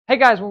Hey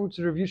guys, welcome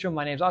to the review show.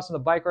 My name is Austin. The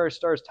Bikeriders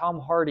stars Tom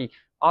Hardy,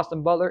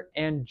 Austin Butler,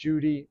 and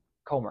Judy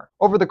Comer.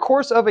 Over the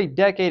course of a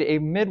decade, a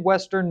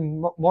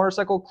Midwestern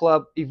motorcycle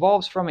club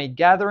evolves from a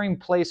gathering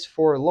place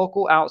for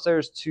local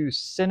outsiders to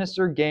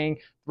sinister gang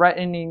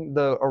threatening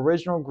the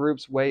original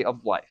group's way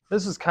of life.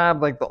 This is kind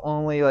of like the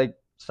only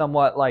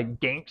somewhat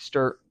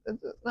gangster,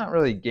 not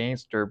really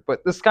gangster,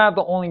 but this is kind of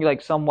the only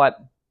somewhat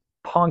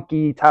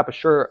punky type of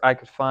shirt I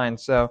could find.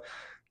 So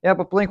yeah,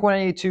 but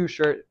Blink-182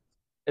 shirt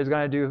is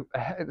going to do.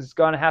 It's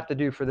going to have to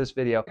do for this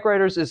video.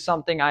 Bikeriders is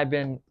something I've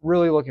been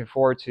really looking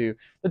forward to.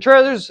 The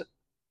trailers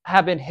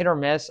have been hit or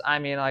miss. I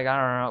mean, I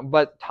don't know,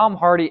 but Tom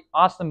Hardy,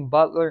 Austin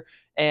Butler,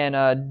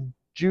 and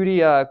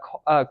Judy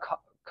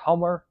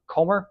Comer.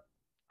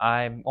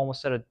 I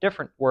almost said a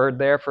different word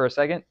there for a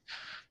second.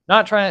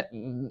 Not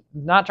trying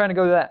to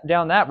go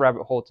down that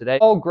rabbit hole today.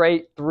 All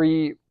great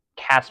three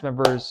cast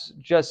members.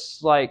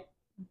 Just like,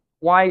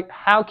 why?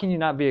 How can you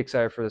not be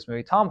excited for this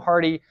movie? Tom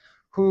Hardy,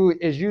 who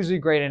is usually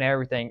great in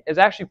everything, is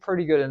actually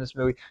pretty good in this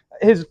movie.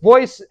 His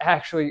voice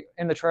actually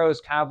in the trailer is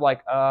kind of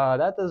like,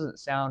 that doesn't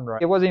sound right.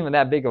 It wasn't even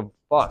that big of a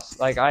fuss.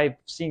 Like, I've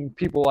seen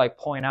people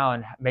point out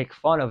and make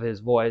fun of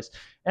his voice.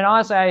 And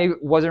honestly, I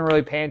wasn't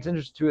really paying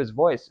attention to his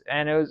voice.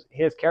 And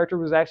his character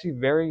was actually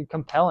very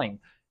compelling.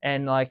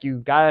 And you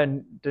got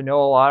to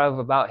know a lot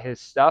about his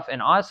stuff.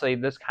 And honestly,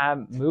 this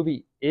kind of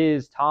movie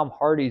is Tom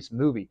Hardy's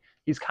movie.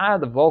 He's kind of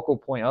the vocal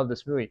point of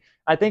this movie.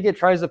 I think it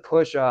tries to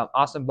push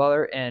Austin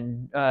Butler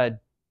and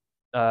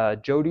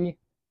Jody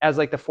as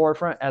the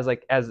forefront, as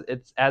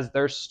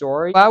their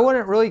story. But I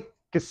wouldn't really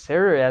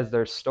consider it as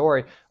their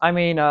story. I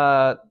mean,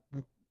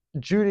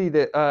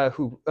 Judy,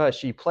 who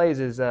she plays,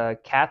 is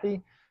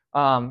Kathy.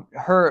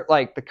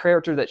 The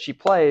character that she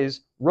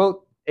plays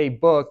wrote a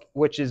book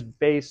which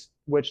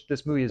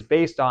this movie is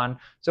based on.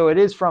 So it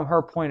is from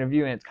her point of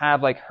view, and it's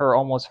kind of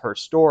almost her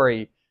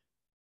story.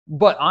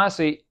 But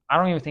honestly, I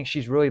don't even think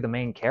she's really the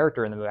main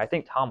character in the movie. I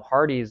think Tom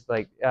Hardy is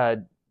the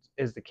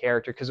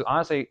character, because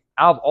honestly,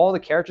 out of all the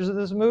characters of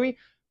this movie,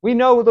 we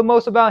know the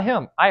most about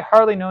him. I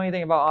hardly know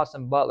anything about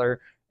Austin Butler,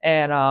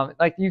 and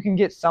you can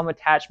get some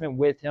attachment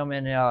with him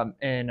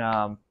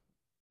and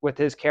with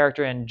his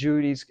character and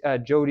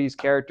Jody's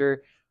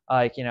character.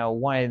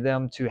 Wanting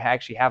them to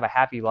actually have a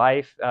happy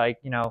life.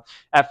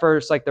 At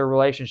first, their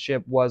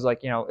relationship was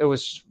it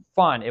was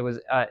fun. It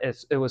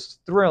was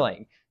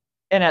thrilling.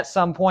 And at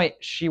some point,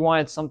 she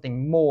wanted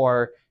something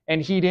more,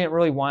 and he didn't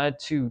really want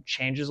to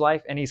change his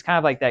life. And he's kind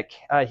of like that.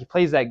 He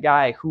plays that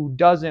guy who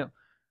doesn't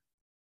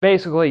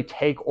basically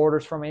take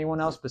orders from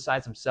anyone else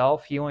besides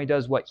himself. He only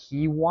does what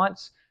he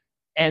wants.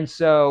 And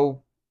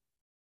so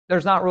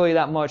there's not really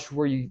that much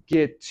where you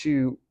get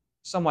to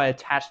somewhat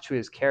attached to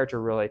his character,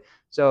 really.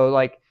 So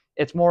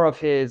it's more of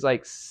his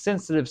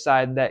sensitive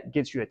side that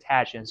gets you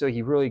attached. And so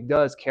he really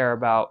does care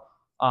about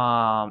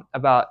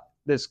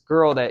this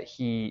girl that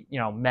he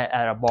met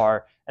at a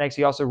bar, and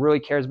actually also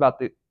really cares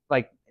about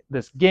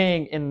this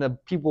gang and the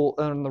people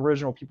and the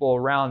original people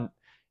around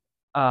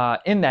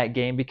in that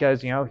game,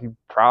 because he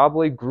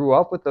probably grew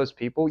up with those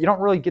people. You don't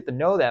really get to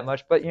know that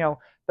much, but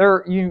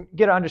you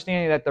get an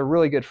understanding that they're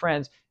really good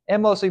friends,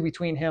 and mostly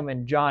between him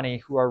and Johnny,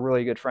 who are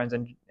really good friends,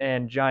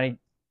 and Johnny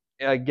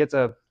gets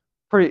a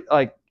pretty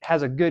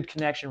has a good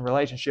connection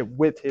relationship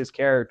with his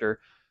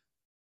character.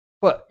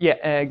 But yeah,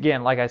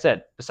 again, like I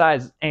said,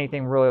 besides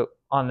anything really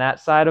on that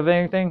side of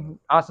anything,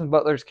 Austin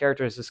Butler's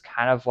character is just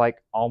kind of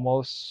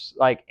almost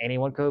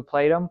anyone could have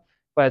played him.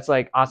 But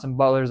it's Austin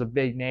Butler's a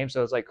big name,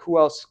 so it's who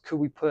else could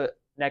we put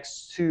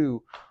next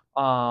to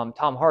Tom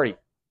Hardy?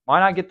 Why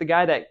not get the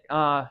guy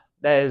that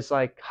is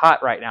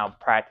hot right now,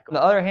 practically?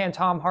 On the other hand,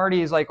 Tom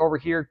Hardy is over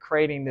here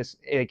creating this.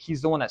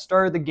 He's the one that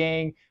started the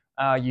gang.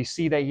 You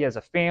see that he has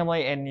a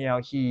family, and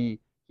he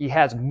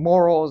has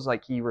morals.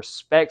 He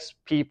respects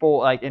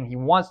people, and he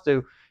wants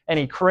to. And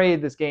he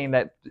created this game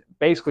that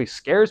basically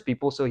scares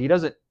people. So he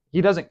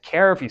doesn't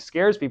care if he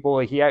scares people.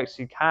 He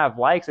actually kind of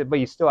likes it, but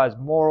he still has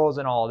morals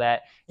and all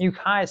that. And you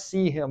kind of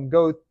see him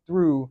go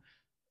through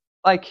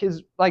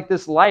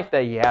this life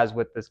that he has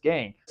with this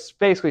game. It's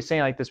basically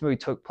saying this movie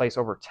took place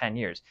over 10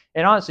 years.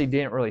 It honestly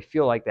didn't really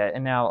feel like that.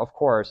 And now, of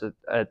course,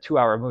 a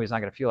 2-hour movie is not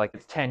going to feel like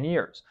it's 10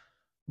 years.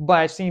 But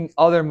I've seen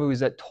other movies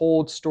that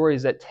told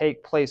stories that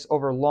take place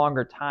over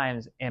longer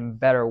times in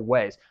better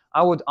ways.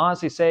 I would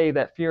honestly say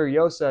that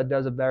Furiosa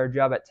does a better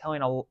job at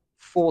telling a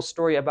full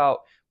story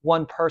about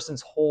one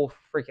person's whole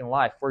freaking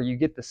life, where you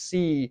get to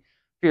see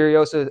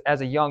Furiosa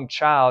as a young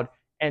child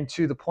and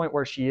to the point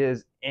where she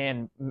is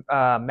in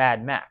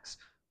Mad Max.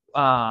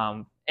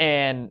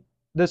 And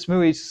this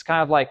movie is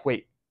kind of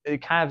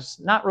it kind of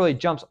not really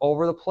jumps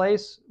over the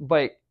place,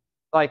 but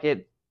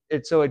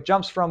so it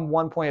jumps from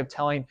one point of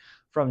telling,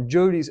 from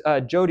Jody's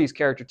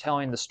character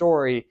telling the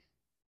story,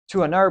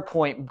 to another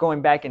point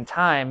going back in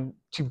time,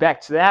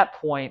 back to that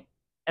point,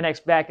 and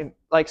next back, and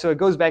so it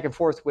goes back and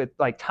forth with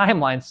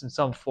timelines in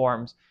some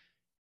forms.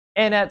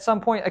 And at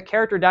some point a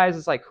character dies.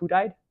 It's who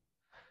died?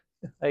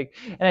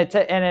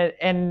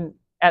 And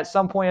at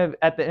some point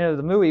at the end of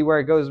the movie where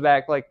it goes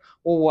back like,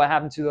 well, what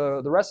happened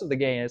to the rest of the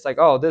gang? It's like,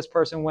 oh, this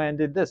person went and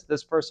did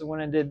this person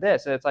went and did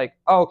this, and it's like,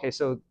 oh, okay,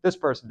 so this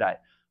person died.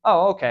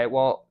 Oh, okay,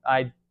 well,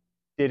 I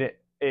did it.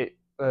 It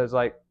was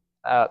like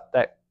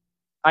that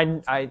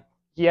I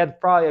he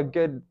had probably a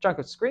good chunk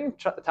of screen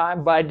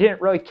time, but I didn't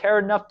really care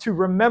enough to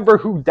remember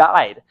who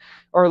died,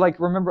 or like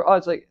remember. Oh,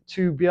 it's like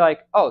to be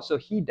like, oh, so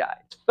he died.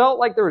 It felt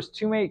like there was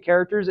too many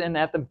characters, and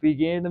at the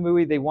beginning of the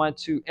movie, they wanted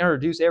to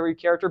introduce every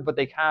character, but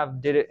they kind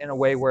of did it in a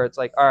way where it's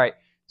like, all right,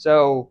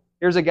 so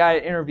here's a guy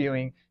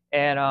interviewing,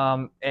 and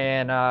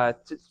the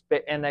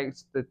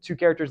two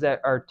characters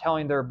that are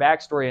telling their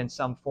backstory in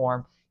some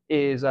form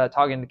is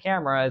talking to the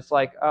camera. It's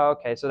like, oh,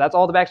 okay, so that's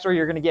all the backstory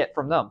you're gonna get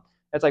from them.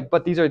 It's like,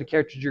 but these are the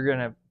characters you're going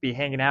to be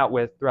hanging out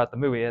with throughout the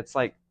movie. It's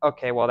like,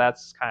 okay, well,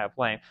 that's kind of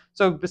lame.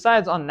 So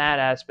besides on that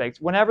aspect,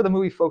 whenever the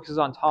movie focuses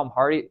on Tom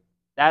Hardy,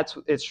 that's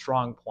its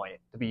strong point,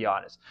 to be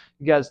honest.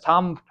 Because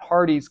Tom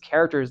Hardy's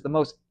character is the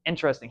most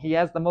interesting. He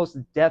has the most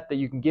depth that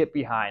you can get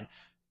behind.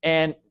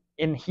 And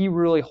he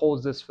really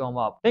holds this film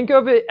up. Think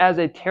of it as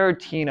a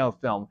Tarantino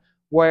film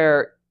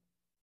where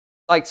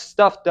like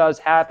stuff does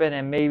happen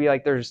and maybe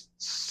like there's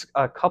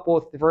a couple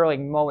of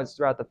thrilling moments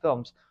throughout the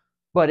films,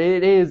 but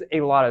it is a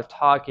lot of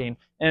talking,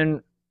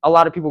 and a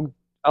lot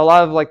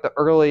of like the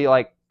early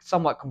like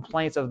somewhat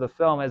complaints of the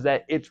film is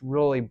that it's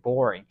really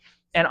boring.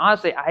 And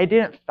honestly, I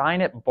didn't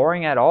find it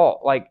boring at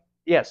all. Like,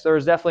 yes,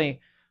 there's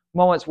definitely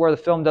moments where the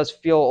film does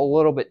feel a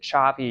little bit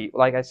choppy.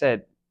 Like I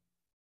said,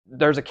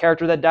 there's a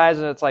character that dies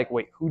and it's like,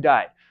 wait, who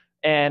died?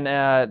 And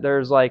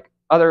there's like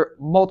other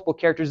multiple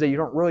characters that you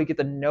don't really get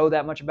to know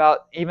that much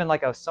about, even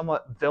like a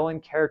somewhat villain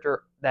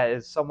character that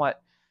is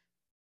somewhat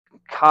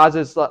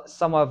causes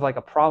some of like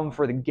a problem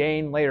for the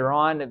game later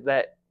on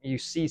that you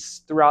see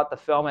throughout the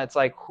film. And it's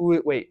like,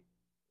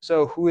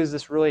 so who is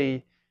this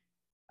really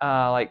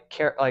like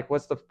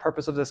what's the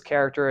purpose of this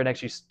character? And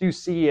actually do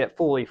see it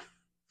fully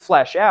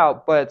flesh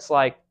out, but it's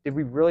like, did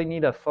we really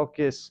need to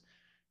focus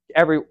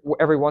every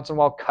once in a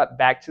while cut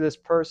back to this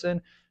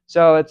person?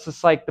 So it's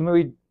just like the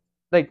movie,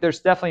 like there's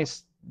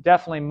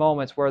definitely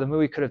moments where the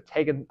movie could have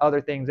taken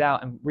other things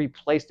out and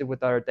replaced it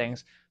with other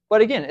things. But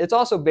again, it's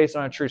also based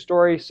on a true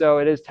story, so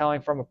it is telling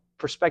from a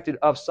perspective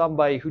of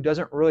somebody who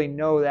doesn't really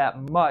know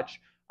that much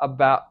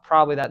about,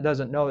 probably that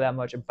doesn't know that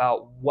much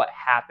about what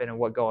happened and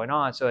what's going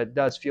on. So it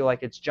does feel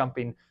like it's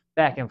jumping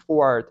back and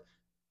forth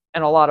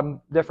in a lot of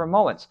different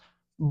moments.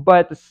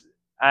 But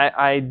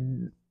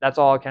that's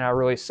all I can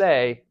really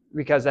say,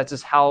 because that's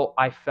just how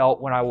I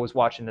felt when I was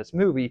watching this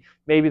movie.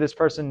 Maybe this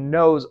person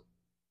knows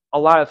a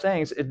lot of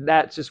things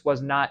that just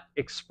was not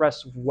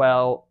expressed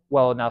well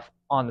enough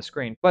on the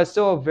screen. But it's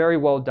still a very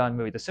well done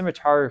movie. The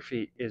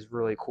cinematography is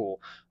really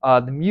cool.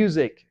 The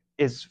music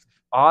is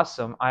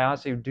awesome. I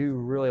honestly do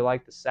really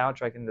like the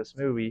soundtrack in this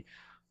movie.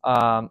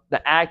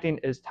 The acting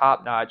is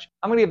top notch.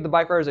 I'm gonna give the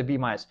Bikeriders a B-.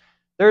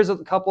 There's a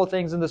couple of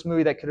things in this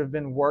movie that could have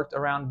been worked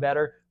around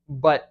better,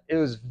 but it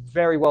was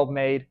very well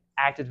made,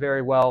 acted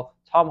very well.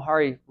 Tom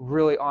Hardy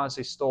really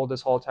honestly stole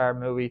this whole entire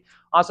movie.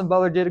 Austin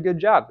Butler did a good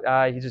job.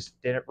 He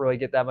just didn't really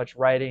get that much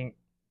writing,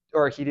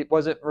 or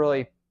wasn't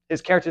really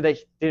his character. They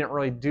didn't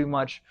really do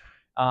much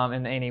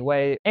in any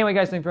way. Anyway,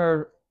 guys, thank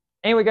you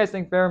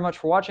very much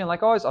for watching.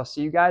 Like always, I'll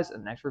see you guys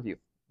in the next review.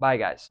 Bye,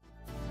 guys.